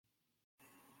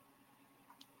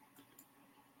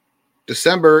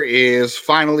December is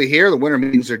finally here. The winter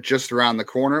meetings are just around the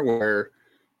corner where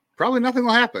probably nothing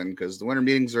will happen because the winter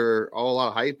meetings are all a lot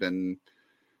of hype and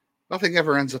nothing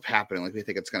ever ends up happening like we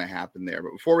think it's going to happen there.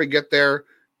 But before we get there,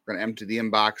 we're going to empty the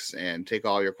inbox and take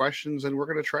all your questions, and we're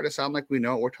going to try to sound like we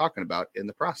know what we're talking about in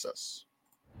the process.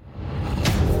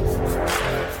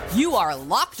 You are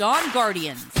Locked On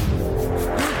Guardians,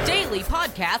 your daily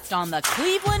podcast on the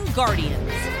Cleveland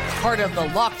Guardians, part of the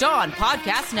Locked On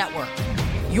Podcast Network,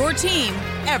 your team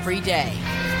every day.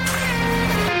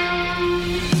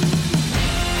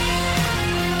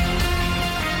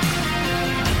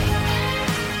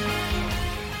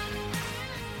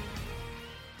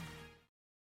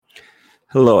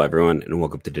 Hello, everyone, and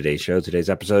welcome to today's show. Today's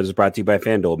episode is brought to you by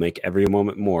FanDuel. Make every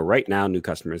moment more. Right now, new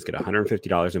customers get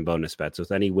 $150 in bonus bets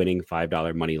with any winning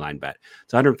 $5 money line bet.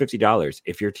 It's $150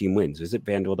 if your team wins. Visit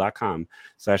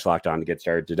FanDuel.com/lockedon to get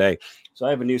started today. So I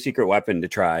have a new secret weapon to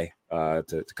try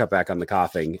to cut back on the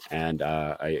coughing, and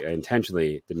I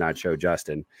intentionally did not show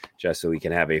Justin just so we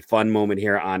can have a fun moment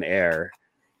here on air.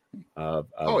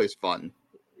 Always fun.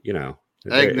 You know.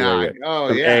 Eggnog.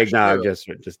 Oh, yeah. Eggnog.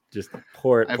 Sure. Just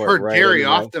pour it. I've pour heard it right dairy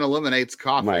often eliminates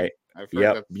coughing.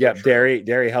 Yep.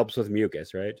 Dairy helps with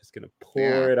mucus, right? Just gonna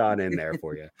pour it on in there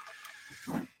for you.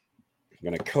 I'm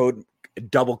gonna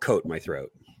double coat my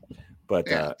throat. But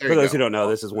for those who don't know,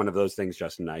 this is one of those things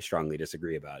Justin and I strongly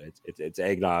disagree about. It's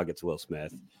eggnog. It's Will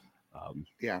Smith.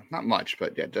 Not much,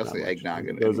 but yeah, definitely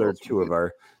eggnog. Those are two of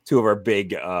our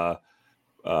big.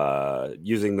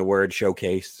 Using the word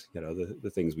showcase,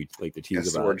 the things we like to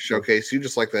tease about. The word showcase. You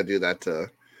just like to do that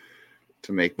to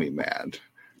make me mad.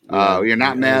 You're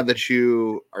not mad that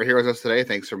you are here with us today.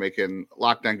 Thanks for making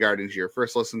Locked On Guardians your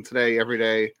first listen today, every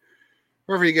day,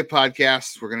 wherever you get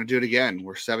podcasts. We're going to do it again.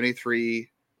 We're 73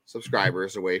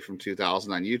 subscribers away from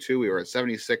 2,000 on YouTube. We were at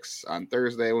 76 on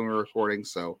Thursday when we were recording.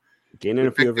 So gaining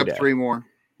a few every day. 3 more.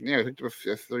 Yeah, we picked up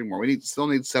 3 more. We still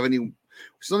need 70. We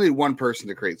still need one person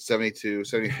to create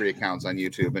 73 accounts on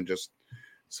YouTube and just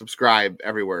subscribe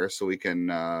everywhere so we can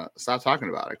stop talking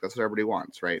about it. That's what everybody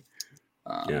wants, right?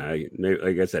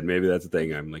 Like I said, maybe that's the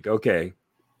thing. I'm like, okay,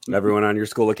 everyone on your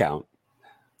school account.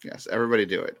 Yes, everybody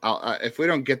do it. If we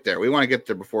don't get there, we want to get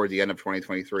there before the end of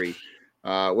 2023.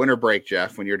 Winter break,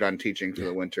 Jeff, when you're done teaching for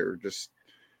the winter,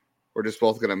 we're just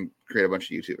both going to create a bunch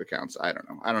of YouTube accounts. I don't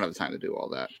know. I don't have the time to do all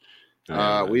that.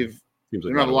 We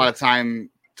don't have a lot of time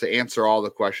to answer all the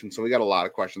questions. So we got a lot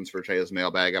of questions for today's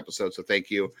mailbag episode. So thank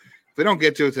you. If we don't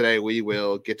get to it today, we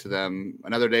will get to them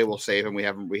another day. We'll save them. We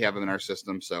have them in our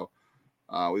system. So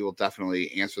we will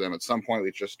definitely answer them at some point.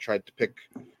 We just tried to pick,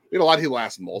 we had a lot of people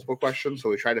ask multiple questions. So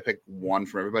we tried to pick one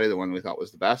from everybody, the one we thought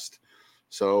was the best.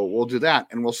 So we'll do that.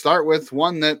 And we'll start with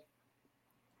one that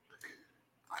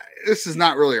this is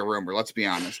not really a rumor. Let's be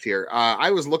honest here.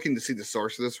 I was looking to see the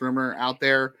source of this rumor out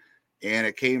there. And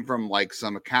it came from like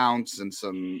some accounts and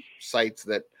some sites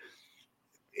that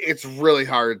it's really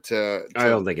hard to I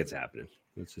don't think it's happening.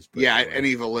 It's just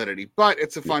any validity. But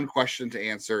it's a fun question to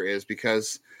answer is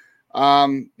because,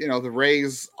 the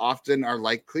Rays often are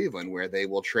like Cleveland where they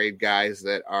will trade guys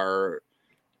that are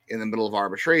in the middle of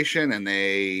arbitration and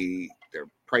their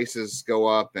prices go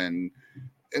up. And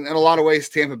in a lot of ways,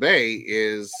 Tampa Bay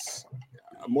is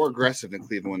more aggressive than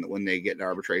Cleveland when they get into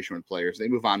arbitration with players. They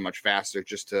move on much faster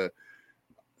just to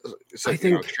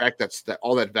extract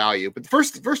all that value. But the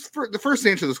first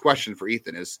answer to this question for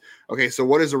Ethan is, okay, so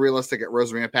what does a realistic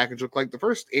Rosarina package look like? The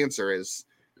first answer is,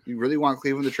 you really want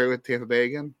Cleveland to trade with Tampa Bay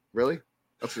again? Really?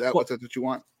 That's what you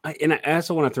want? I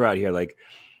also want to throw out here, like,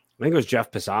 I think it was Jeff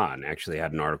Passan actually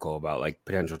had an article about like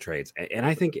potential trades. And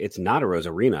I think it's not a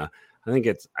Rosarina. I think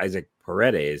it's Isaac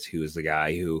Paredes, who is the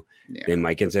guy who they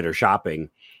might consider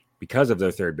shopping because of their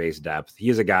third base depth. He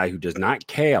is a guy who does not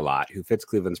K a lot, who fits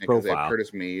Cleveland's profile.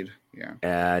 Curtis Mead. Yeah.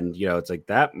 And, it's like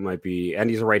that might be, and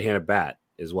he's a right-handed bat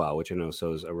as well, which I know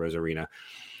so is a Rosarina.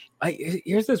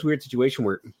 Here's this weird situation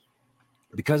where,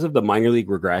 because of the minor league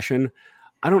regression,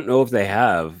 I don't know if they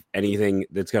have anything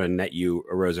that's going to net you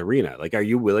a Rosarina. Like, are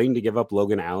you willing to give up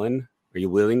Logan Allen? Are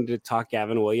you willing to talk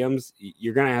Gavin Williams?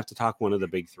 You're going to have to talk one of the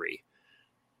big three.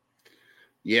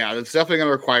 Yeah, that's definitely going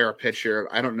to require a pitcher.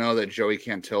 I don't know that Joey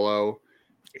Cantillo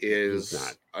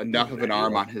is enough of an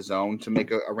arm on his own to make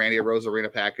a Randy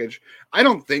Rosarina package. I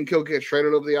don't think he'll get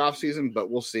traded over the offseason, but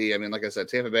we'll see. I mean, like I said,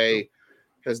 Tampa Bay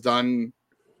has done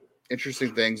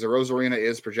interesting things. The Rosarina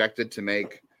is projected to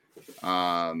make,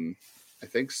 I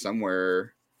think,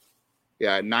 somewhere,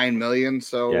 $9 million.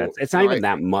 So it's not even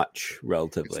that much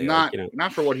relatively. It's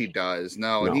not for what he does.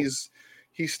 No, and he's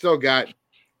still got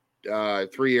 3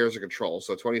 years of control,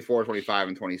 so 24, 25,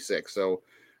 and 26. So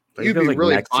you'd be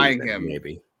really buying him.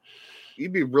 Maybe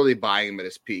you'd be really buying him at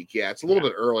his peak. Yeah, it's a little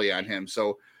bit early on him.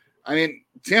 So, I mean,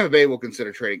 Tampa Bay will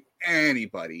consider trading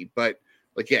anybody, but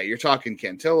like, yeah, you're talking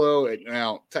Cantillo.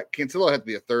 Cantillo had to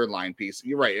be a third line piece.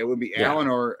 You're right. It would be Allen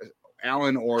or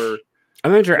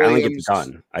I'm not sure Williams. Allen gets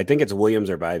done. I think it's Williams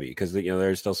or Bybee because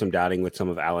there's still some doubting with some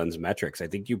of Allen's metrics. I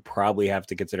think you probably have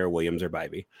to consider Williams or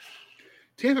Bybee.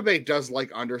 Tampa Bay does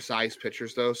like undersized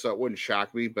pitchers though, so it wouldn't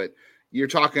shock me. But you're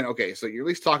talking so you're at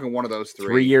least talking one of those 3.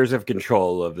 3 years of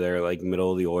control of their like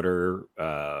middle of the order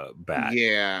bat.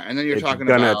 Yeah, and then you're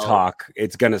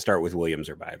It's gonna start with Williams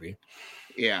or Bybee.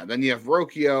 Yeah, then you have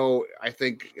Rocchio. I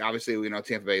think obviously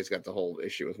Tampa Bay's got the whole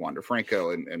issue with Wander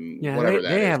Franco and whatever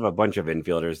they have a bunch of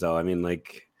infielders though. I mean,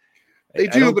 like they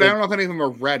do, but I don't know if any of them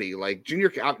are ready. Like Junior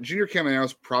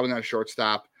Camaro's probably not a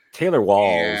shortstop. Taylor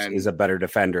Walls is a better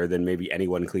defender than maybe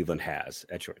anyone Cleveland has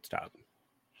at shortstop.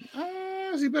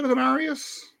 Is he better than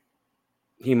Arias?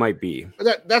 He might be.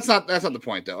 But that's not the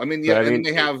point though. I mean,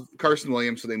 they have Carson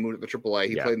Williams, so they moved it to AAA.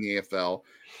 He played in the AFL.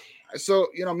 So,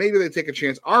 maybe they take a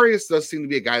chance. Arias does seem to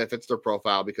be a guy that fits their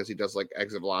profile because he does like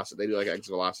exit velocity. They do like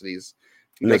exit velocities.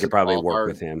 And they could probably work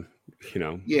with him,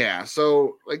 Yeah.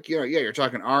 So, you're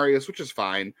talking Arias, which is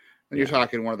fine. Then you're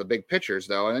talking one of the big pitchers,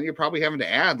 though. And then you're probably having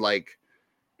to add, like,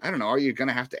 I don't know, are you going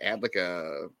to have to add like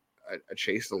a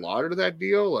Chase the Lauder to that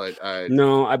deal?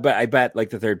 No, I bet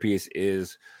like the third piece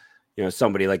is,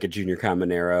 somebody like a Junior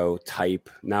Caminero type.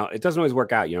 Now it doesn't always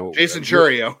work out, Jason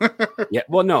Churio. Yeah,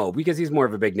 well, no, because he's more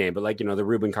of a big name, but like, the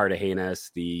Ruben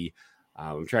Cartagenas,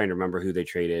 I'm trying to remember who they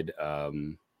traded.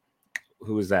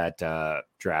 Who was that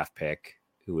draft pick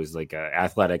who was like a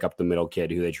athletic up the middle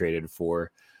kid who they traded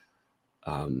for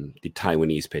the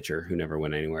Taiwanese pitcher who never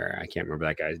went anywhere. I can't remember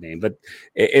that guy's name, but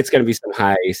it's going to be some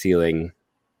high ceiling,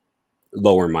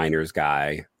 lower minors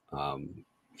guy.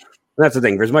 That's the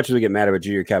thing. For as much as we get mad about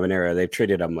Junior Caminero, they've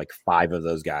traded him like 5 of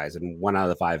those guys, and 1 out of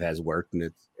the 5 has worked,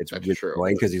 and it's really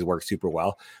annoying because he's worked super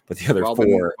well. But the other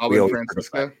 4,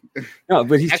 no,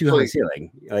 but he's too high ceiling.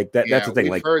 Like that. That's the thing.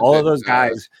 Like all of those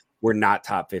guys were not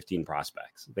top 15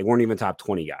 prospects. They weren't even top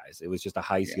 20 guys. It was just a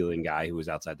high ceiling guy who was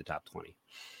outside the top 20.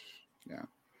 Yeah.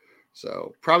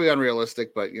 So probably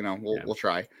unrealistic, but we'll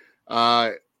try.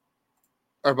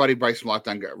 Our buddy Bryce from Locked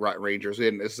On Rangers.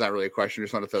 This is not really a question. I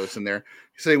just want to throw this in there.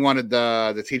 He said he wanted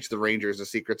to teach the Rangers the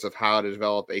secrets of how to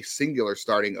develop a singular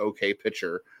starting okay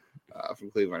pitcher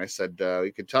from Cleveland. I said,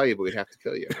 we could tell you, but we'd have to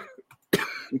kill you.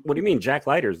 What do you mean? Jack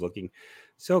Leiter's looking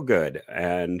so good.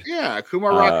 And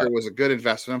Kumar Rocker was a good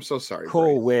investment. I'm so sorry.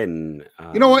 Cole Winn.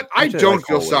 You know what? I don't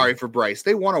feel sorry for Bryce.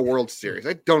 They won a World Series.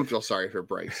 I don't feel sorry for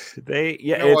Bryce.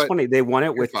 It's funny. They won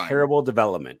it with terrible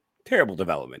development. Terrible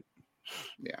development.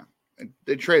 Yeah.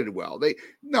 They traded well. They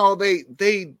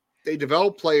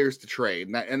develop players to trade,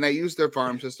 and they use their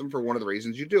farm system for one of the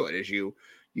reasons you do it is you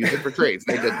use it for trades.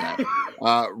 They did that.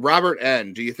 Robert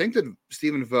N. Do you think that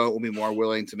Stephen Vogt will be more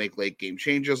willing to make late game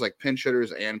changes like pinch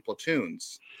hitters and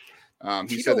platoons?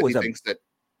 He said that he thinks that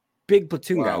big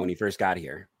platoon guy when he first got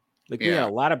here. Like we had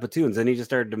a lot of platoons, and he just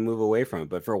started to move away from it.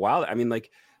 But for a while, I mean, like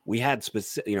we had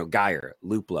specific, Geyer,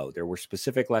 Luplo. There were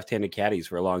specific left-handed caddies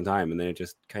for a long time, and then it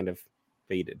just kind of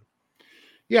faded.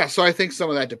 Yeah, so I think some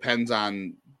of that depends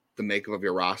on the makeup of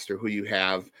your roster, who you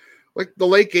have. Like the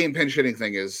late game pinch hitting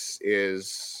thing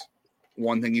is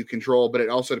one thing you control, but it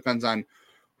also depends on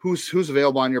who's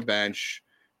available on your bench.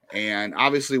 And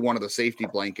obviously one of the safety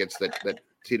blankets that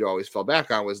Tito always fell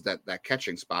back on was that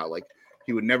catching spot. Like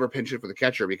he would never pinch it for the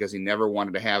catcher because he never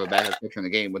wanted to have a backup pitcher in the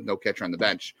game with no catcher on the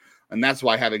bench. And that's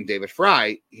why having David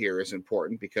Fry here is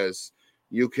important because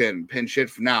you can pinch it.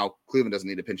 Now, Cleveland doesn't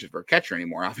need to pinch it for a catcher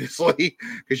anymore, obviously,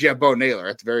 because you have Bo Naylor.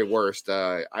 At the very worst,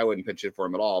 I wouldn't pinch it for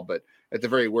him at all. But at the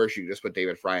very worst, you just put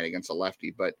David Fry in against a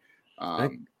lefty. But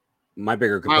my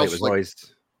bigger complaint was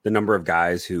always the number of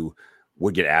guys who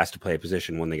would get asked to play a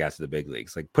position when they got to the big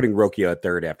leagues. Like putting Rocchio at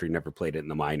third after he never played it in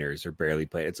the minors or barely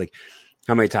played. It's like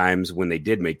how many times when they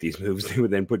did make these moves, they would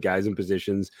then put guys in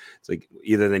positions. It's like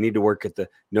either they need to work at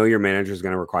your manager is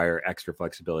going to require extra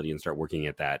flexibility and start working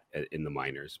at that in the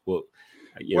minors. Well,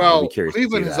 I'll be curious.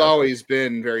 Cleveland has always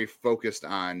been very focused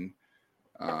on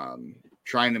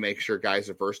trying to make sure guys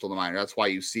are versatile in the minor. That's why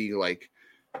you see like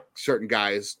certain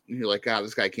guys, you're like,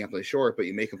 this guy can't play short, but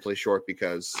you make him play short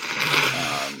because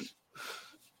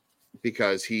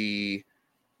he,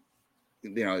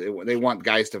 they want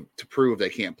guys to prove they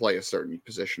can't play a certain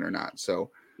position or not. So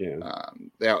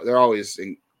they're always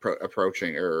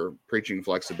approaching or preaching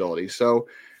flexibility. So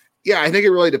I think it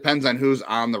really depends on who's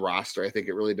on the roster. I think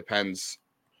it really depends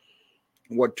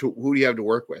who do you have to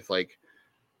work with. Like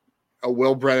a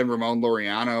Will Brennan, Ramon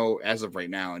Laureano, as of right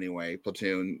now anyway,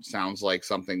 platoon sounds like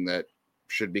something that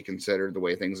should be considered the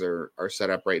way things are set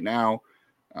up right now.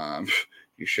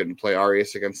 You shouldn't play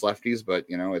Arias against lefties, but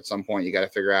at some point you got to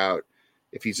figure out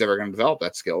if he's ever going to develop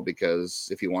that skill, because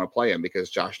if you want to play him, because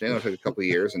Josh Naylor took a couple of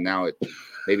years and now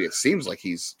maybe it seems like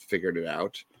he's figured it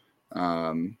out.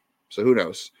 So who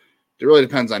knows? It really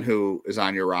depends on who is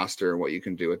on your roster and what you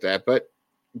can do with that. But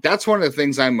that's one of the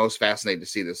things I'm most fascinated to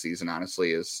see this season,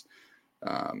 honestly, is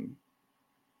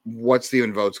what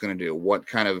Stephen Vogt's going to do, what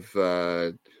kind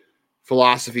of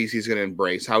philosophies he's going to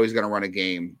embrace, how he's going to run a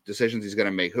game, decisions he's going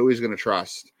to make, who he's going to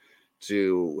trust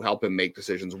to help him make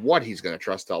decisions, what he's going to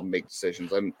trust to help him make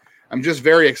decisions. I'm just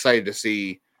very excited to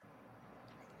see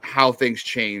how things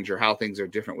change or how things are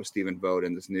different with Stephen Vogt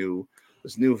and this new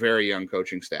very young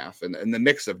coaching staff and the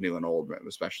mix of new and old,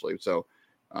 especially. So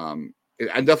I'm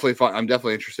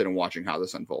definitely interested in watching how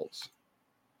this unfolds.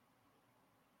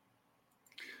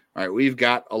 All right, we've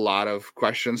got a lot of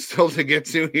questions still to get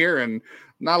to here and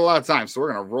not a lot of time, so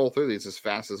we're going to roll through these as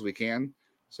fast as we can.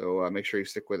 So make sure you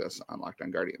stick with us on Locked On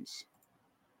Guardians.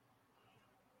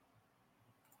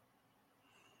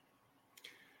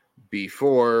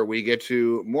 Before we get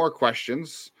to more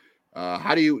questions,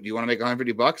 how do you want to make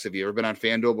 $150? Have you ever been on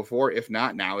FanDuel before? If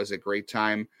not, now is a great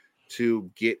time to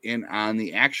get in on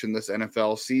the action this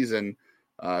NFL season.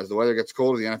 As the weather gets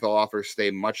colder, the NFL offers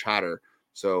stay much hotter.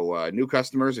 So new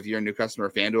customers, if you're a new customer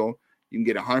of FanDuel, you can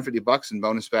get $150 in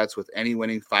bonus bets with any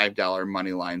winning $5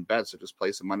 money line bet. So just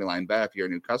place a money line bet if you're a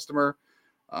new customer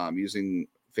using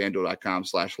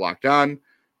FanDuel.com/lockedon,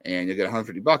 and you'll get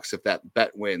 $150 if that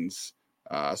bet wins.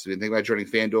 So if you think about joining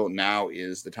FanDuel, now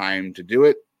is the time to do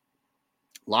it.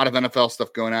 A lot of NFL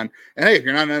stuff going on. And hey, if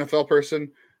you're not an NFL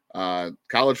person,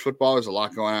 college football, there's a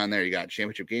lot going on there. You got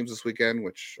championship games this weekend,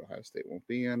 which Ohio State won't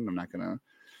be in. I'm going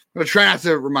to try not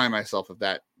to remind myself of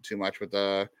that too much,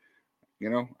 but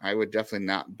I would definitely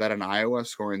not bet on Iowa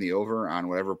scoring the over on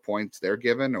whatever points they're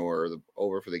given or the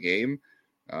over for the game.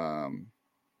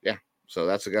 So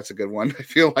that's a good one. I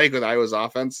feel like with Iowa's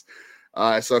offense.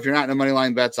 So if you're not in the money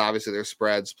line bets, obviously there's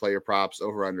spreads, player props,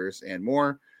 over-unders, and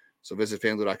more. So visit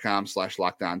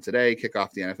FanDuel.com/lockedon today. Kick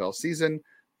off the NFL season.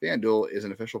 FanDuel is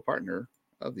an official partner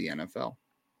of the NFL.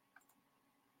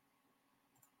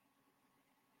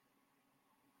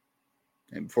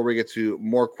 And before we get to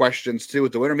more questions, too,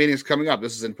 with the winter meetings coming up,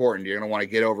 this is important. You're going to want to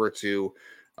get over to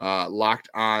Locked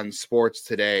On Sports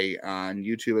today on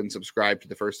YouTube and subscribe to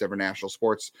the first ever National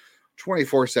Sports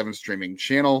 24/7 streaming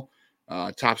channel.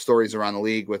 Top stories around the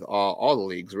league with all the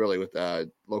leagues, really, with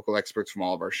local experts from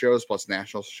all of our shows, plus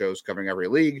national shows covering every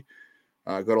league.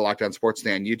 Go to Locked On Sports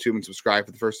today on YouTube and subscribe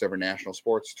for the first ever National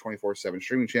Sports 24/7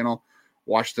 streaming channel.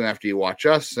 Watch them after you watch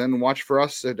us, and watch for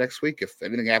us next week. If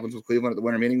anything happens with Cleveland at the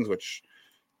winter meetings, which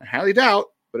I highly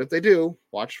doubt, but if they do,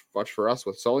 watch for us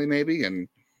with Sully maybe, and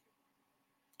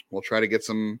we'll try to get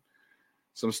some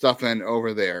stuff in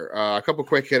over there. A couple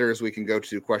quick hitters we can go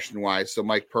to question-wise. So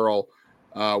Mike Pearl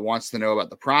wants to know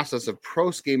about the process of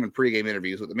post-game and pre-game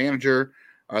interviews with the manager.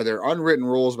 Are there unwritten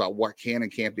rules about what can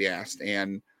and can't be asked?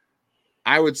 And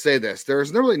I would say this.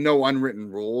 There's really no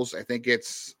unwritten rules. I think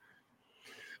it's,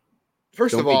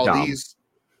 first of all, dumb. these...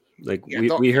 Like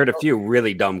we heard a few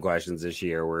really dumb questions this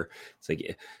year where it's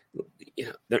like,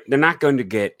 they're not going to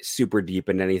get super deep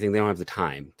into anything. They don't have the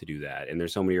time to do that. And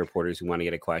there's so many reporters who want to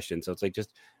get a question. So it's like,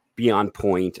 just be on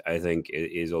point, I think,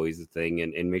 is always the thing,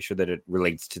 and make sure that it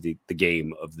relates to the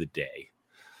game of the day.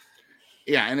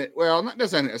 Yeah. And it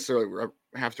doesn't necessarily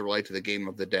have to relate to the game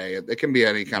of the day. It can be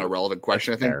any kind of relevant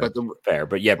question, I think. Fair,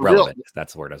 but yet relevant.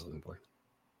 That's the word I was looking for.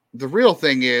 The real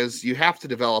thing is you have to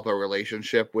develop a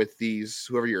relationship with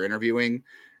whoever you're interviewing,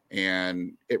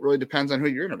 and it really depends on who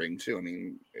you're interviewing too. I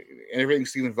mean, interviewing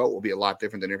Stephen Vogt will be a lot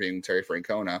different than interviewing Terry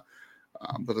Francona.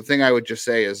 But the thing I would just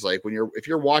say is, like, if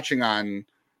you're watching on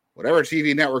whatever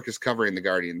TV network is covering the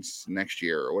Guardians next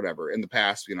year or whatever, in the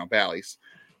past, Bally's,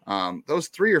 those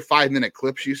 3 or 5 minute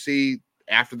clips you see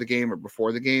after the game or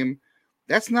before the game,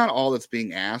 that's not all that's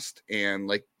being asked. And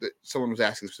like someone was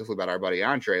asking specifically about our buddy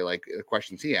Andre, like the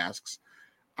questions he asks,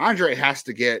 Andre has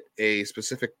to get a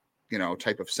specific,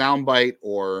 type of soundbite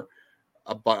or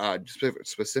a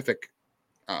specific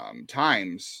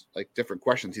times, like different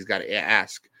questions he's got to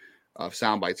ask of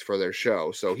sound bites for their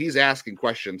show. So he's asking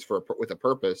questions with a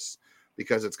purpose,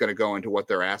 because it's going to go into what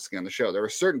they're asking on the show. There are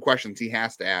certain questions he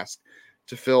has to ask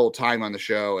to fill time on the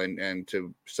show and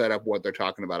to set up what they're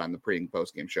talking about on the pre and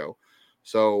post game show.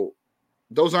 So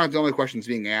those aren't the only questions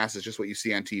being asked. It's just what you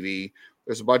see on TV.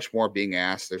 There's a bunch more being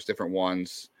asked. There's different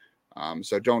ones.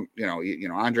 So don't,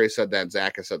 Andre said that,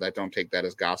 Zach has said that, don't take that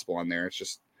as gospel on there.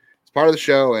 It's part of the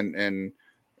show. And there's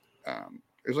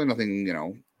really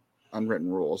nothing, unwritten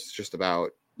rules. It's just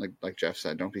about, like Jeff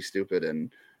said, don't be stupid,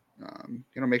 and,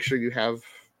 make sure you have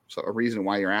a reason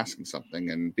why you're asking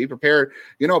something, and be prepared.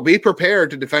 Be prepared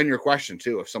to defend your question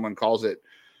too. If someone calls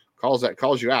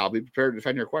you out, be prepared to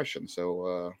defend your question.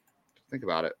 So think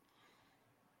about it.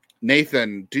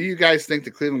 Nathan, do you guys think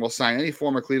that Cleveland will sign any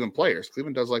former Cleveland players?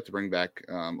 Cleveland does like to bring back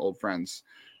old friends.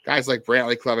 Guys like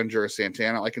Brantley, Clevenger,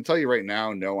 Santana. I can tell you right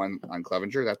now, no on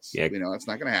Clevenger. That's that's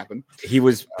not going to happen. He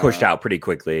was pushed out pretty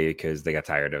quickly because they got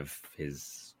tired of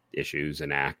his issues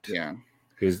and act. Yeah.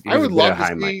 I would love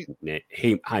to see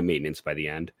high maintenance by the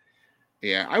end.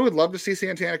 Yeah, I would love to see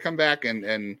Santana come back and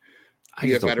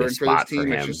be a veteran for this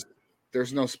team. It's just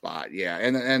there's no spot. Yeah,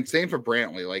 and same for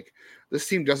Brantley. Like this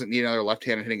team doesn't need another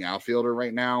left-handed hitting outfielder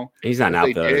right now. He's not an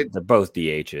outfielder. They're both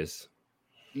DHs.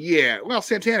 Yeah, well,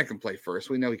 Santana can play first.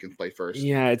 We know he can play first.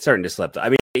 Yeah, it's starting to slip.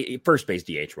 I mean, first base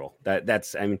DH role. That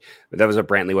was what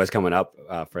Brantley was coming up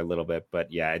for a little bit.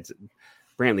 But yeah,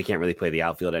 Brantley can't really play the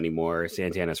outfield anymore.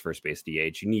 Santana's first base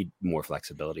DH. You need more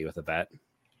flexibility with a bat.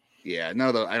 Yeah,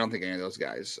 no, I don't think any of those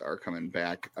guys are coming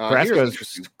back.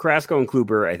 Carrasco and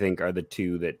Kluber, I think, are the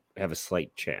two that have a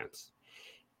slight chance.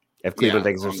 If Cleveland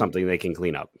thinks there's something they can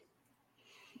clean up.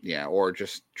 Yeah, or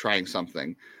just trying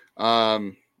something.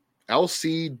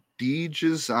 LC Deej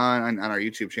is on our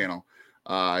YouTube channel.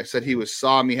 I said he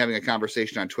saw me having a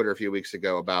conversation on Twitter a few weeks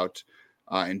ago about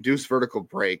induced vertical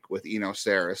break with Eno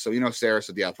Saris. So Eno Saris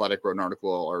at The Athletic wrote an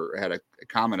article or had a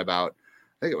comment about,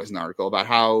 I think it was an article about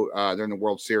how during the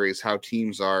World Series, how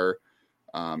teams are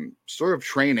sort of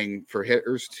training for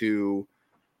hitters to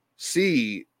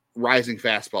see rising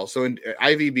fastballs. So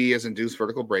IVB is induced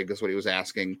vertical break. That's what he was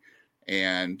asking.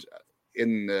 And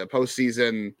in the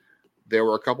postseason, there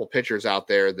were a couple pitchers out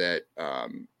there that I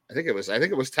think it was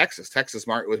Texas.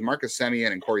 It was Marcus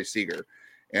Semien and Corey Seager.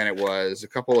 And it was a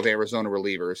couple of Arizona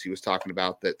relievers he was talking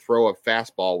about that throw a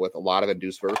fastball with a lot of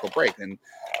induced vertical break. And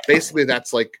basically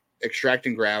that's like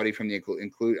extracting gravity from the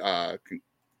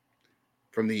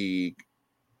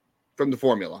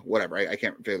formula, whatever. I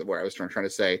can't figure what I was trying to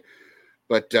say.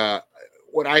 But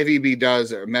what IVB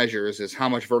does or measures is how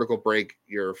much vertical break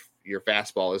your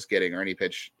fastball is getting, or any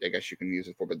pitch, I guess you can use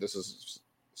it for, but this is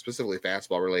specifically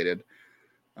fastball related.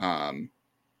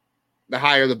 The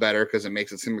higher the better, because it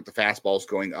makes it seem like the fastball is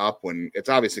going up when it's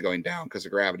obviously going down because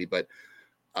of gravity. But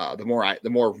the more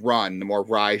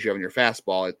rise you have in your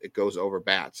fastball, it goes over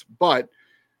bats. But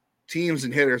teams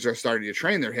and hitters are starting to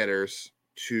train their hitters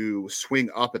to swing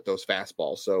up at those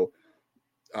fastballs. So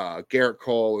Garrett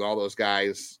Cole and all those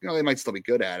guys, they might still be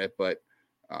good at it, but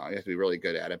you have to be really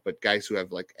good at it. But guys who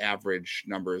have like average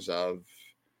numbers of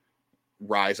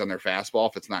rise on their fastball,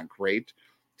 if it's not great,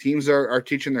 teams are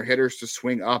teaching their hitters to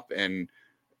swing up and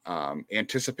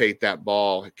anticipate that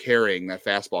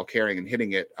fastball carrying and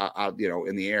hitting it out,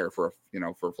 in the air for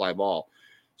a fly ball.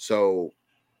 So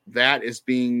that is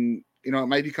being, it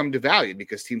might become devalued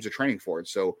because teams are training for it.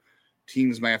 So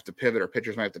teams might have to pivot, or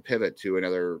pitchers might have to pivot to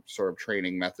another sort of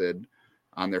training method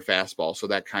on their fastball. So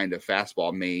that kind of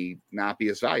fastball may not be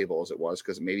as valuable as it was,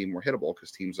 because it may be more hittable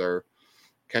because teams are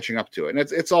catching up to it. And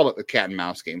it's all about the cat and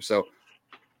mouse game. So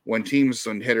when teams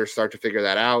and hitters start to figure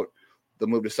that out, they'll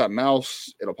move to something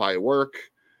else. It'll probably work.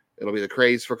 It'll be the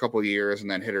craze for a couple of years,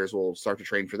 and then hitters will start to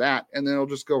train for that. And then it'll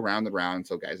just go round and round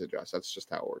until guys adjust. That's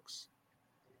just how it works.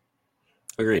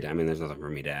 Agreed. I mean, there's nothing for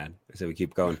me to add. I say we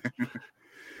keep going.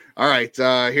 All right.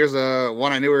 Here's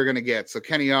one I knew we were going to get. So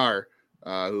Kenny R.,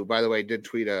 who, by the way, did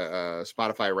tweet a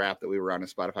Spotify rap that we were on a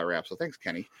Spotify rap. So thanks,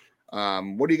 Kenny.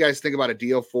 What do you guys think about a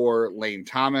deal for Lane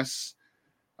Thomas?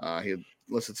 He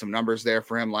listed some numbers there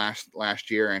for him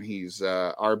last year, and he's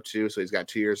ARB 2, so he's got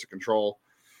 2 years of control.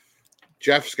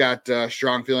 Jeff's got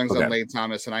strong feelings on Lane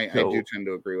Thomas, and I do tend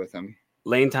to agree with him.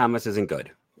 Lane Thomas isn't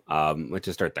good. Let's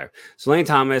just start there. So Lane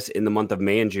Thomas in the month of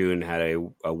May and June had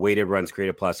a weighted runs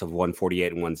created plus of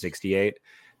 148 and 168.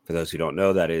 For those who don't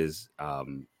know, that is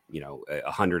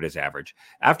 100 is average.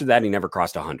 After that, he never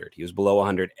crossed 100. He was below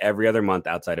 100 every other month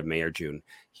outside of May or June.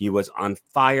 He was on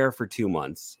fire for 2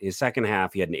 months. His second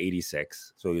half, he had an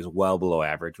 86, so he was well below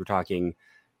average. We're talking,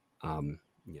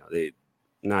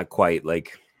 not quite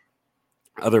like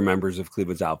other members of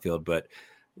Cleveland's outfield, but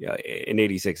an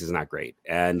 86 is not great.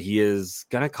 And he is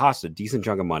going to cost a decent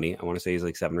chunk of money. I want to say he's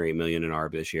like $7 or $8 million in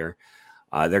ARB this year.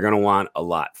 They're going to want a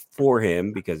lot for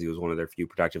him because he was one of their few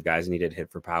productive guys, and he did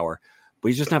hit for power. But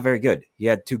he's just not very good. He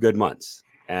had 2 good months.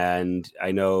 And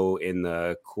I know in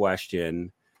the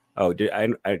question,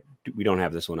 we don't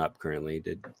have this one up currently.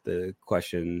 Did the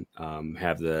question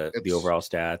have the overall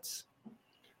stats?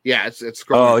 Yeah, it's it's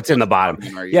in the bottom.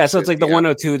 Yeah, so it's like the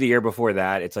 102 the year before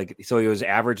that. It's like, so he was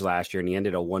average last year, and he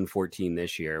ended a 114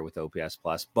 this year with OPS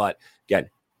plus. But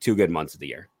again, 2 good months of the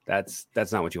year. That's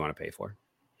not what you want to pay for.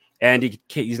 And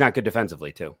he's not good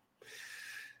defensively too.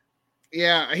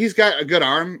 Yeah, he's got a good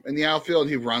arm in the outfield.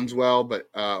 He runs well, but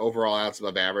overall outs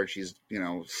above average. He's,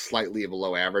 slightly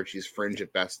below average. He's fringe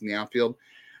at best in the outfield.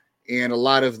 And a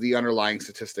lot of the underlying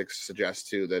statistics suggest,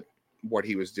 too, that what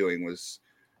he was doing was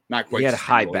not quite. He had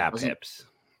high BABIPs.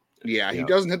 Yeah, he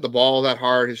doesn't hit the ball that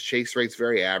hard. His chase rate's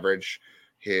very average.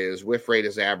 His whiff rate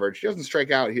is average. He doesn't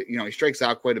strike out. He strikes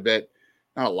out quite a bit.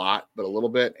 Not a lot, but a little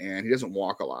bit. And he doesn't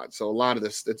walk a lot. So a lot of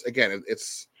this, this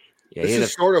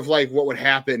is sort of like what would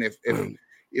happen if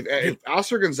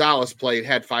Oscar Gonzalez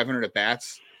had 500 at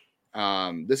bats.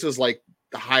 This is like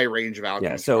the high range of outcomes.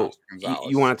 Yeah, so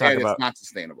you want to talk about it's not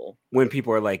sustainable. When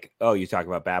people are like, "Oh, you talk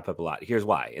about BABIP a lot." Here's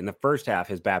why: in the first half,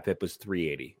 his BABIP was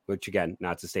 380, which again,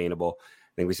 not sustainable.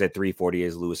 I think we said 340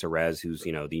 is Luis Arez, who's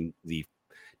the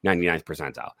 99th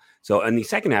percentile. So in the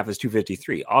second half is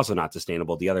 253, also not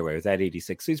sustainable. The other way was at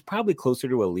 86. So he's probably closer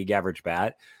to a league average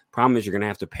bat. Problem is, you're going to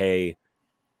have to pay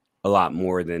a lot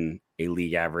more than a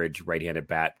league average right-handed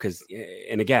bat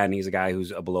and again, he's a guy who's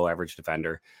a below average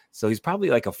defender. So he's probably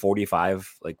like a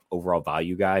 45 like overall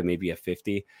value guy, maybe a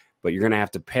 50, but you're going to have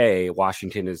to pay.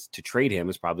 Washington to trade him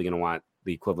is probably going to want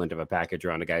the equivalent of a package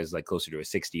around a guy who's like closer to a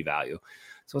 60 value.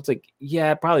 So it's like,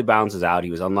 yeah, it probably balances out. He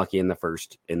was unlucky in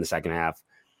the second half,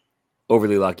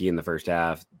 overly lucky in the first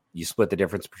half. You split the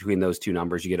difference between those two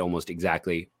numbers, you get almost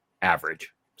exactly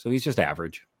average. So he's just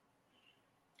average.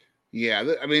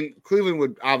 Yeah, I mean, Cleveland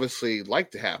would obviously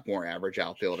like to have more average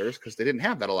outfielders because they didn't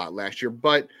have that a lot last year.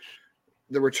 But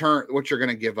the return, what you're going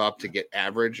to give up to get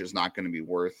average, is not going to be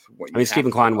worth what you.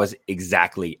 Stephen Kwan was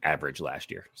exactly average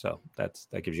last year, so that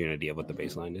gives you an idea of what the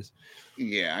baseline is.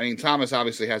 Yeah, I mean, Thomas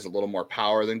obviously has a little more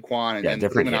power than Kwan, and then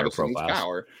different Cleveland obviously needs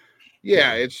power.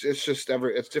 Yeah, it's just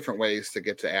it's different ways to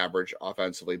get to average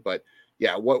offensively, but.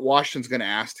 Yeah, what Washington's going to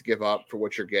ask to give up for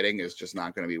what you're getting is just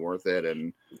not going to be worth it.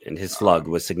 And his slug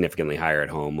was significantly higher at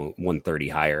home, 130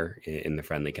 higher in the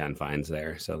friendly confines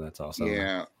there. So that's also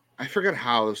I forget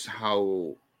how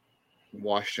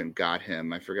Washington got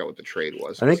him. I forget what the trade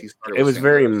was. I think it was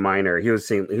very minor. He was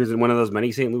one of those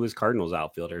many St. Louis Cardinals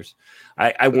outfielders.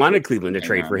 I wanted Cleveland to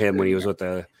trade for him when he was with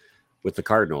the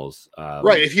Cardinals.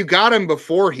 Right. If you got him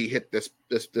before he hit this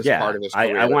part of his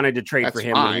career, I wanted to trade for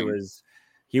him when he was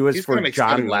He's for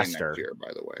John Lester, year,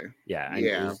 by the way. Yeah.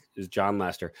 It was John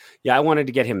Lester. Yeah, I wanted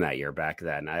to get him that year back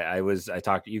then. I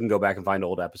talked. You can go back and find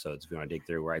old episodes if you want to dig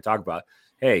through where I talk about,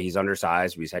 hey, he's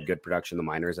undersized. He's had good production in the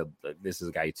minors. This is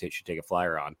a guy you should take a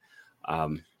flyer on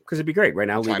because it'd be great. Right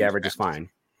now, league average is fine.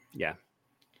 Yeah,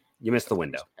 you missed the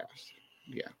window.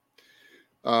 Yeah.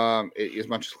 As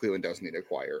much as Cleveland does need to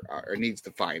acquire or needs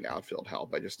to find outfield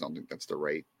help, I just don't think that's the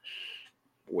right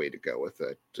way to go with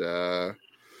it.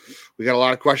 We got a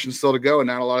lot of questions still to go and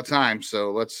not a lot of time.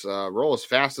 So let's roll as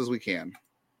fast as we can.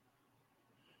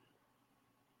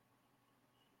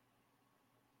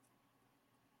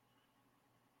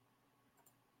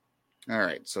 All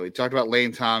right. So we talked about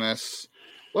Lane Thomas.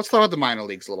 Let's talk about the minor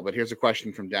leagues a little bit. Here's a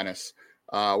question from Dennis.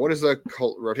 What does the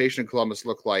rotation in Columbus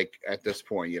look like at this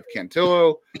point? You have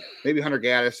Cantillo, maybe Hunter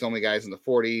Gaddis, the only guys in the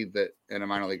 40 that in a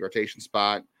minor league rotation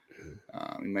spot.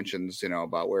 He mentions,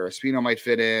 about where Espino might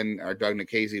fit in, or Doug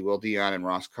Nikhazy, Will Dion, and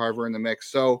Ross Carver in the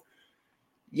mix. So,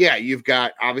 yeah, you've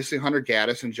got obviously Hunter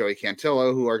Gaddis and Joey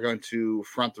Cantillo who are going to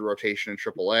front the rotation in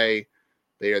AAA.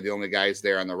 They are the only guys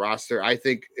there on the roster. I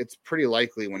think it's pretty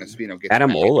likely when Espino gets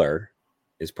Adam Oler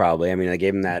is probably. I mean, I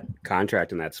gave him that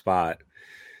contract in that spot.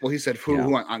 Well, he said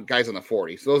on guys on the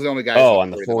 40. So those are the only guys.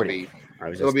 On the 40.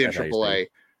 They'll be in AAA.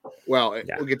 Well,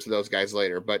 we'll get to those guys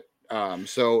later, but.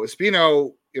 So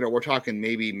Espino, we're talking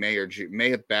maybe May or June,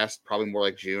 May at best, probably more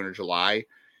like June or July.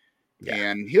 Yeah.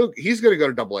 And he's going to go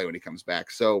to AA when he comes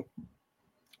back. So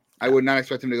I would not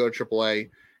expect him to go to AAA.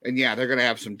 And yeah, they're going to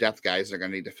have some depth guys they're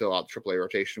going to need to fill out the AAA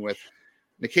rotation with.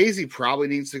 Nikhazy probably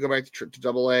needs to go back to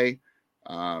AA.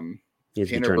 He's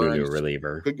turning into a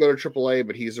reliever. Could go to AAA,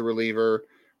 but he's a reliever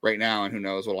right now, and who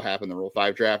knows what will happen in the Rule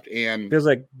 5 draft. And feels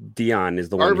like Dion is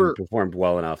the one who performed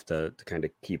well enough to kind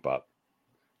of keep up.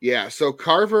 Yeah, so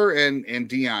Carver and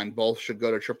Dion both should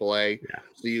go to AAA. Yeah.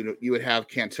 So you would have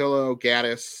Cantillo,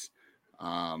 Gaddis,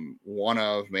 one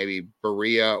of maybe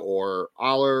Berea or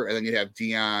Aller, and then you'd have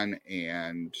Dion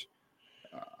and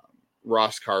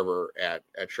Ross Carver at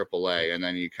AAA, and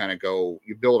then you kind of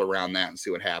you build around that and see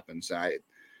what happens.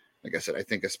 Like I said, I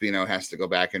think Espino has to go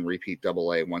back and repeat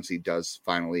AA once he does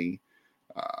finally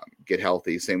get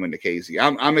healthy. Same with Nikhazy.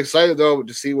 I'm excited though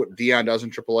to see what Dion does in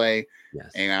AAA. Yes.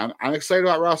 And I'm excited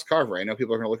about Ross Carver. I know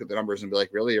people are going to look at the numbers and be like,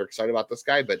 "Really, you're excited about this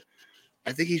guy?" But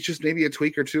I think he's just maybe a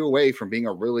tweak or two away from being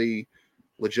a really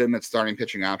legitimate starting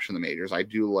pitching option in the majors. I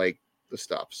do like the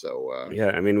stuff. So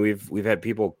yeah, I mean we've had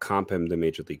people comp him to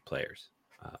major league players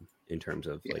in terms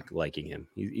of liking him.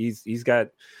 He's got,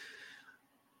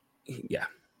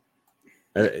 if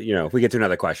we get to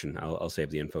another question, I'll save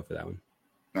the info for that one.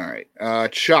 All right.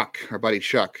 Chuck, our buddy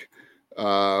Chuck,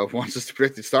 wants us to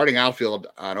predict the starting outfield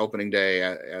on opening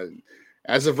day.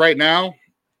 As of right now,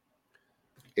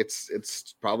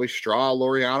 it's probably Straw,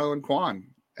 Laureano, and Quan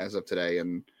as of today,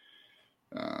 and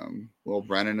Will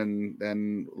Brennan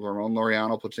and Ramon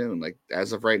Laureano platoon. Like,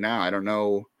 as of right now, I don't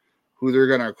know who they're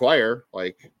going to acquire.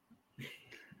 Like,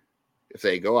 if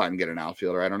they go out and get an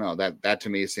outfielder, I don't know. That to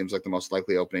me seems like the most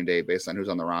likely opening day based on who's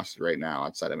on the roster right now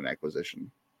outside of an acquisition.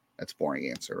 That's a boring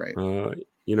answer, right?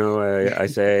 I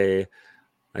say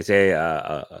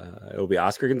it'll be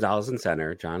Oscar Gonzalez in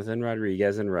center, Jonathan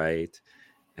Rodriguez in right,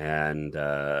 and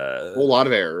a whole lot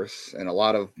of errors and a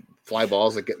lot of fly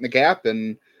balls that get in the gap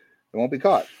and it won't be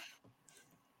caught.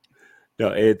 No,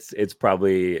 it's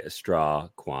probably Straw,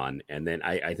 Quan, and then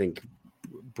I think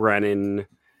Brennan,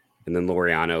 and then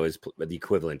Laureano is the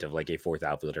equivalent of like a fourth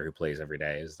outfielder who plays every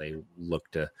day as they look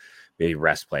to maybe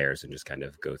rest players and just kind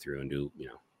of go through and do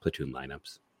platoon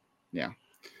lineups. Yeah.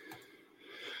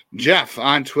 Jeff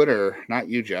on Twitter, not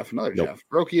you, Jeff, another Nope. Jeff.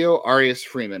 Rocchio, Arias,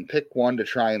 Freeman. Pick one to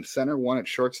try in center, one at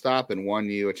shortstop, and one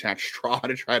you attach Straw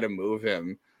to try to move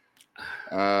him.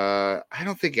 I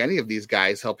don't think any of these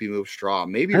guys help you move Straw.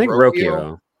 Maybe I think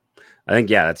Rocchio. I think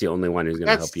that's the only one who's going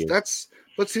to help you. That's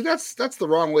the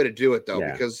wrong way to do it though,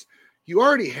 because you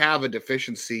already have a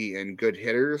deficiency in good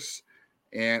hitters,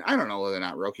 and I don't know whether or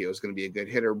not Rocchio is going to be a good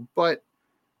hitter, but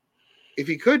if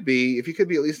he could be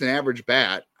at least an average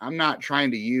bat, I'm not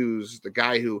trying to use the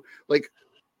guy who, like,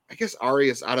 I guess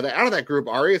Arias out of that group,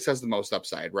 Arias has the most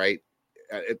upside, right?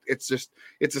 It's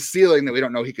a ceiling that we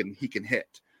don't know he can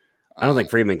hit. I don't think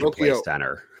Freeman can play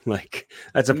center. Like,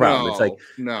 that's a problem. It's like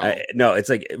it's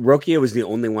like Rocchio is the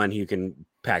only one who can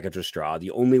package a Straw.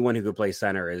 The only one who could play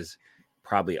center is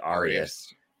probably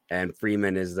Arias. And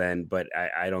Freeman is then, but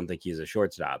I don't think he's a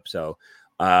shortstop. So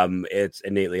it's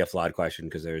innately a flawed question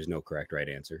because there is no correct right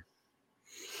answer.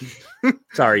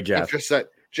 Sorry, Jeff. Just said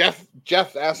Jeff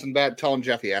asked him bad. Tell him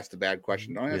Jeff he asked a bad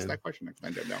question. Don't ask that question next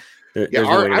time. I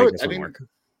mean,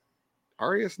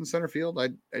 Arias in center field,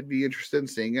 I'd be interested in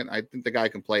seeing it. I think the guy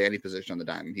can play any position on the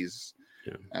diamond. He's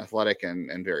athletic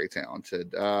and very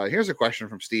talented. Here's a question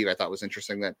from Steve I thought was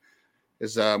interesting that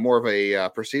is more of a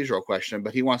procedural question,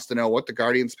 but he wants to know what the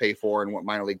Guardians pay for and what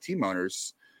minor league team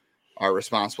owners are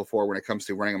responsible for when it comes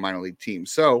to running a minor league team.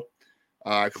 So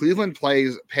Cleveland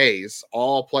pays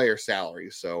all player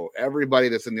salaries. So everybody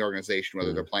that's in the organization,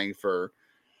 whether they're playing for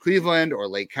Cleveland or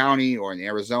Lake County or in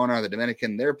Arizona or the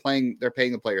Dominican, they're paying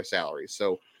the player salaries.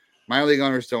 So minor league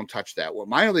owners don't touch that. What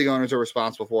minor league owners are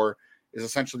responsible for is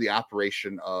essentially the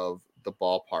operation of the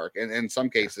ballpark. And in some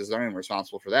cases, they're not even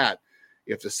responsible for that.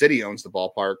 If the city owns the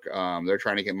ballpark, they're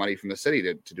trying to get money from the city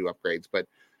to do upgrades. But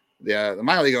the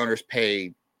minor league owners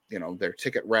pay, their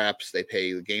ticket reps, they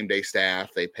pay the game day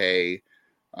staff, they pay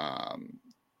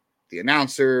the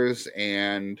announcers,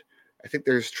 and I think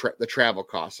there's the travel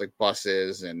costs like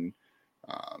buses and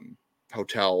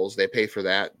hotels. They pay for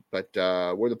that. But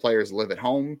where the players live at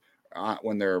home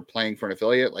when they're playing for an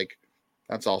affiliate, like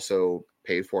that's also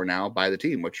paid for now by the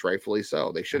team, which rightfully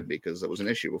so. They should be, because it was an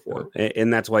issue before.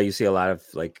 And that's why you see a lot of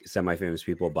like semi-famous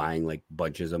people buying like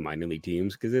bunches of minor league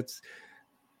teams, because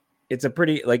it's a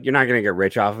pretty, like, you're not going to get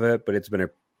rich off of it, but it's been a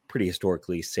pretty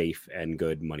historically safe and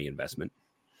good money investment.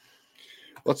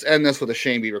 Let's end this with a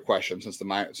Shane Bieber question since the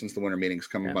winter meetings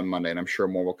come up on Monday, and I'm sure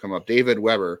more will come up. David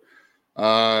Weber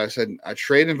said a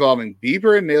trade involving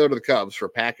Bieber and Naylor to the Cubs for a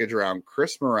package around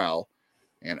Chris Morel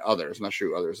and others. I'm not sure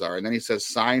who others are. And then he says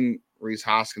sign Rhys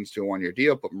Hoskins to a 1-year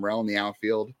deal, put Morel in the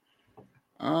outfield.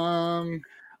 I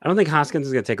don't think Hoskins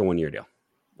is going to take a 1-year deal.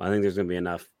 I think there's going to be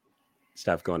enough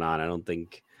stuff going on. I don't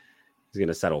think he's going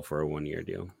to settle for a 1-year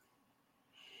deal.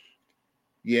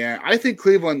 Yeah, I think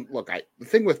Cleveland. Look, the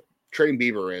thing with trading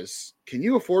Bieber is, can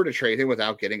you afford to trade him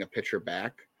without getting a pitcher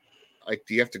back? Like,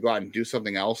 do you have to go out and do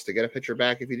something else to get a pitcher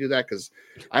back if you do that? Because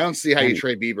I don't see how you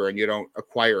trade Bieber and you don't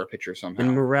acquire a pitcher somehow.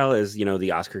 And Morel is,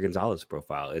 the Oscar Gonzalez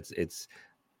profile. It's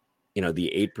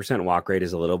the 8% walk rate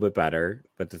is a little bit better,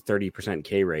 but the 30%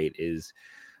 K rate is,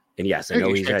 and yes, I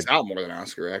know he strikes out more than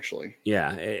Oscar, actually.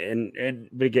 Yeah,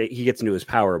 but he gets into his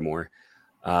power more.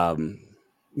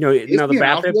 Is he an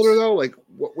outfielder though? Like,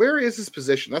 where is his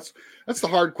position? That's the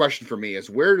hard question for me. Is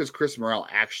where does Chris Morel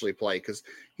actually play? Because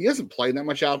he hasn't played that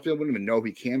much outfield. We don't even know if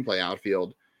he can play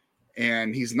outfield,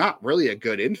 and he's not really a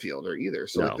good infielder either.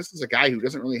 So like, this is a guy who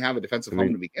doesn't really have a defensive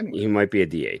home to begin with. He might be a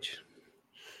DH.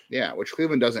 Yeah, which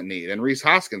Cleveland doesn't need. And Rhys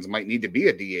Hoskins might need to be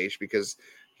a DH because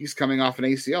he's coming off an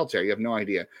ACL tear. You have no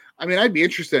idea. I mean, I'd be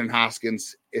interested in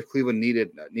Hoskins if Cleveland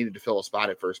needed to fill a spot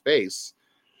at first base.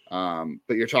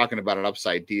 But you're talking about an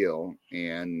upside deal,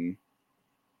 and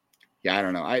yeah, I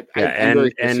don't know.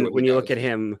 And when you look at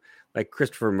him, like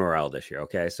Christopher Morel this year,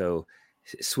 okay, so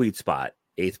sweet spot,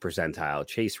 8th percentile,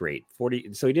 chase rate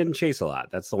 40. So he didn't chase a lot.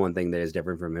 That's the one thing that is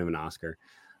different from him and Oscar.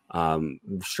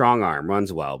 Strong arm,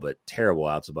 runs well, but terrible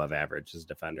outs above average as a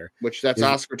defender. Which that's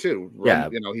Oscar too. Yeah,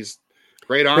 he's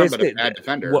great arm, but a bad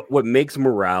defender. What makes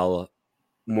Morel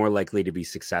more likely to be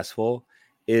successful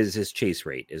is his chase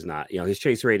rate is not, his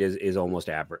chase rate is almost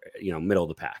average, middle of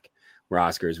the pack, where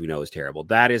Oscar's we know is terrible.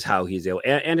 That is how he's able,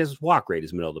 and his walk rate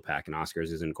is middle of the pack, and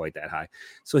Oscar's isn't quite that high.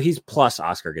 So he's plus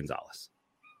Oscar Gonzalez.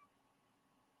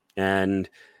 And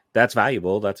that's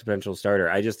valuable. That's a potential starter.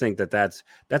 I just think that's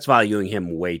valuing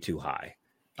him way too high.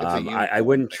 I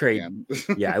wouldn't trade.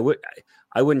 Yeah,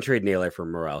 I wouldn't trade Naylor for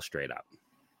Morel straight up.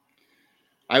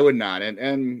 I would not.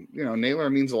 And Naylor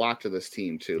means a lot to this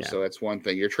team too. Yeah. So that's one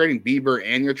thing. You're trading Bieber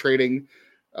and you're trading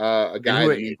a guy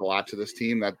that means a lot to this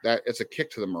team. That it's a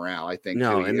kick to the morale, I think.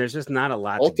 No, and there's just not a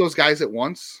lot. Both those guys at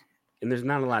once. And there's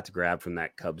not a lot to grab from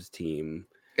that Cubs team.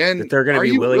 And that they're going to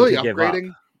be willing to give up.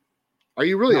 Are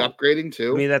you really upgrading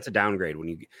too? I mean, that's a downgrade. When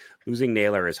you losing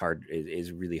Naylor is hard,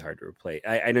 is really hard to replace.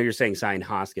 I know you're saying sign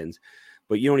Hoskins,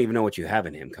 but you don't even know what you have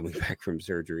in him coming back from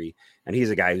surgery. And he's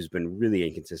a guy who's been really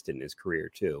inconsistent in his career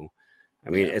too. I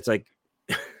mean, it's like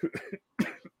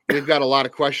we've got a lot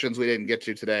of questions we didn't get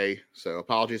to today, so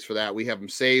apologies for that. We have them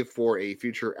saved for a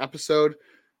future episode.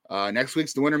 Next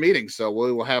week's the winter meeting, so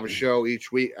we will have a show each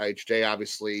day,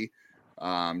 obviously.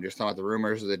 Just talking about the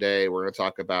rumors of the day. We're going to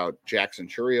talk about Jackson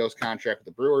Churrio's contract with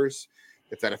the Brewers,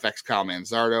 if that affects Kyle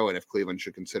Manzardo, and if Cleveland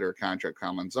should consider a contract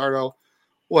Kyle Manzardo.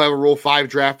 We'll have a Rule 5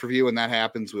 draft review when that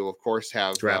happens. We will, of course,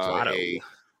 have the draft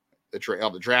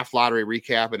lottery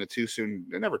recap, and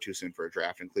never too soon for a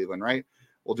draft in Cleveland, right?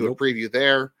 We'll do a preview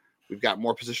there. We've got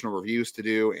more positional reviews to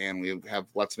do, and we have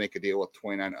Let's Make a Deal with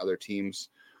 29 other teams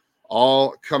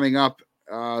all coming up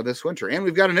this winter. And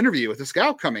we've got an interview with a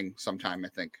scout coming sometime, I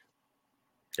think.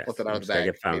 Yes, let that out of the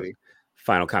bag, maybe.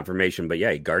 Final confirmation, but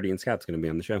yeah, Guardian Scout's going to be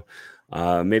on the show.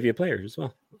 Maybe a player as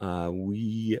well.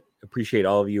 We appreciate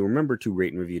all of you. Remember to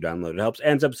rate and review, download. It helps,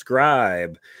 and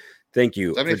subscribe. Thank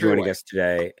you for joining us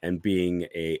today and being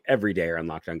a everydayer on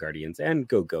Locked On Guardians. And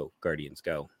go Guardians,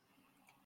 go.